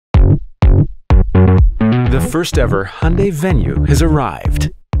The first ever Hyundai VENUE has arrived.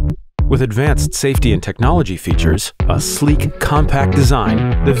 With advanced safety and technology features, a sleek, compact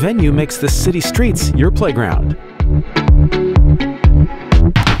design, the VENUE makes the city streets your playground.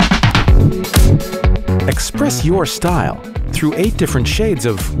 Express your style through 8 different shades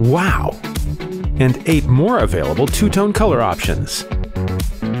of wow and 8 more available two-tone color options.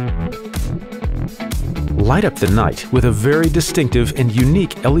 Light up the night with a very distinctive and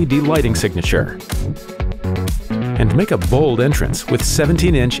unique LED lighting signature. And make a bold entrance with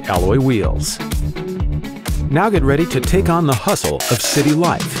 17-inch alloy wheels. Now get ready to take on the hustle of city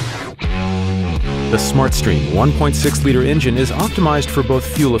life. The SmartStream 1.6-liter engine is optimized for both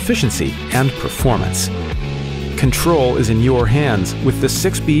fuel efficiency and performance. Control is in your hands with the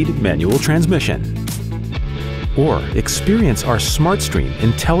 6-speed manual transmission. Or experience our SmartStream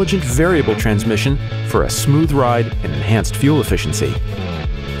intelligent variable transmission for a smooth ride and enhanced fuel efficiency.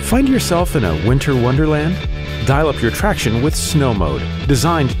 Find yourself in a winter wonderland? Dial up your traction with Snow Mode,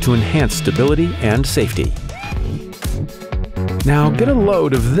 designed to enhance stability and safety. Now get a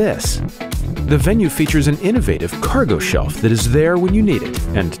load of this. The VENUE features an innovative cargo shelf that is there when you need it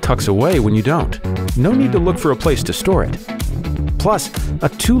and tucks away when you don't. No need to look for a place to store it. Plus, a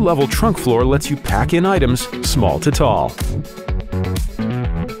 2-level trunk floor lets you pack in items small to tall.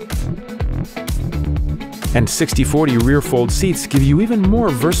 And 60/40 rear fold seats give you even more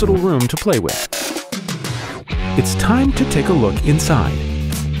versatile room to play with. It's time to take a look inside.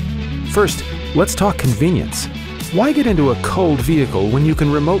 First, let's talk convenience. Why get into a cold vehicle when you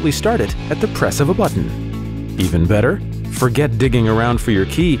can remotely start it at the press of a button? Even better, forget digging around for your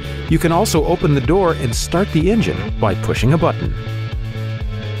key. You can also open the door and start the engine by pushing a button.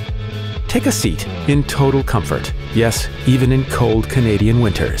 Take a seat in total comfort. Yes, even in cold Canadian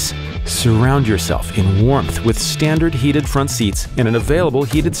winters. Surround yourself in warmth with standard heated front seats and an available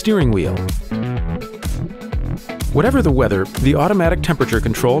heated steering wheel. Whatever the weather, the automatic temperature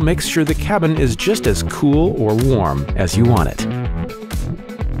control makes sure the cabin is just as cool or warm as you want it.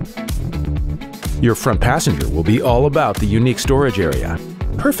 Your front passenger will be all about the unique storage area,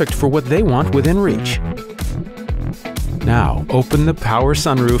 perfect for what they want within reach. Now, open the power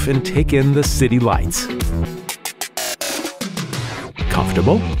sunroof and take in the city lights.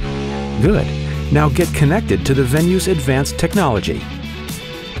 Comfortable? Good. Now get connected to the VENUE's advanced technology.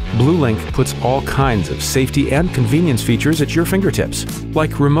 BlueLink puts all kinds of safety and convenience features at your fingertips,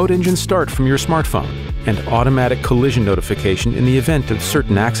 like remote engine start from your smartphone and automatic collision notification in the event of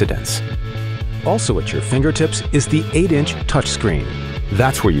certain accidents. Also at your fingertips is the 8-inch touchscreen.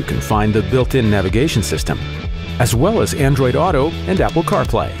 That's where you can find the built-in navigation system, as well as Android Auto and Apple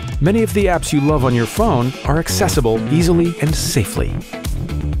CarPlay. Many of the apps you love on your phone are accessible easily and safely.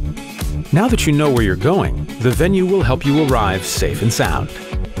 Now that you know where you're going, the VENUE will help you arrive safe and sound.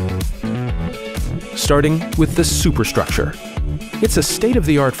 Starting with the superstructure. It's a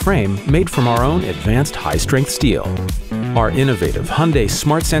state-of-the-art frame made from our own advanced high-strength steel. Our innovative Hyundai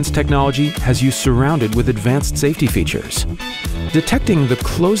SmartSense technology has you surrounded with advanced safety features. Detecting the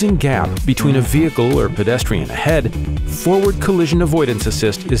closing gap between a vehicle or pedestrian ahead, Forward Collision Avoidance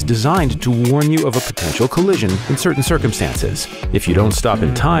Assist is designed to warn you of a potential collision in certain circumstances. If you don't stop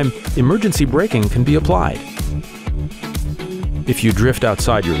in time, emergency braking can be applied. If you drift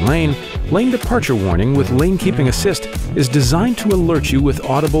outside your lane, Lane Departure Warning with Lane Keeping Assist is designed to alert you with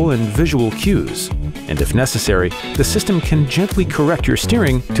audible and visual cues. And if necessary, the system can gently correct your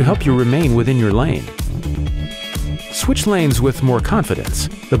steering to help you remain within your lane. Switch lanes with more confidence.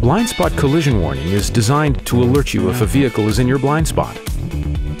 The Blind Spot Collision Warning is designed to alert you if a vehicle is in your blind spot.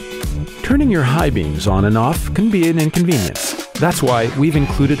 Turning your high beams on and off can be an inconvenience. That's why we've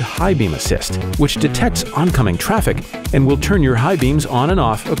included High Beam Assist, which detects oncoming traffic and will turn your high beams on and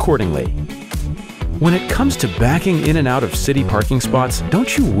off accordingly. When it comes to backing in and out of city parking spots,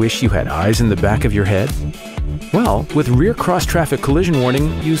 don't you wish you had eyes in the back of your head? Well, with Rear Cross Traffic Collision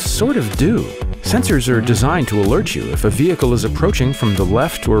Warning, you sort of do. Sensors are designed to alert you if a vehicle is approaching from the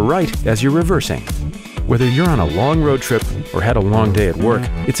left or right as you're reversing. Whether you're on a long road trip or had a long day at work,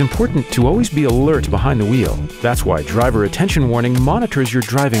 it's important to always be alert behind the wheel. That's why Driver Attention Warning monitors your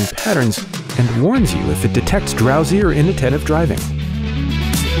driving patterns and warns you if it detects drowsy or inattentive driving.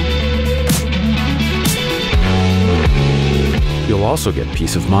 You'll also get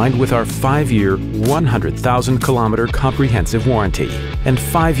peace of mind with our 5-year, 100,000-kilometer comprehensive warranty. And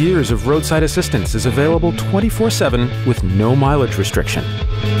 5 years of roadside assistance is available 24/7 with no mileage restriction.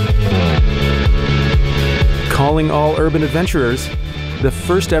 Calling all urban adventurers, the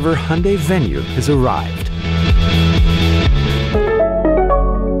first ever Hyundai VENUE has arrived.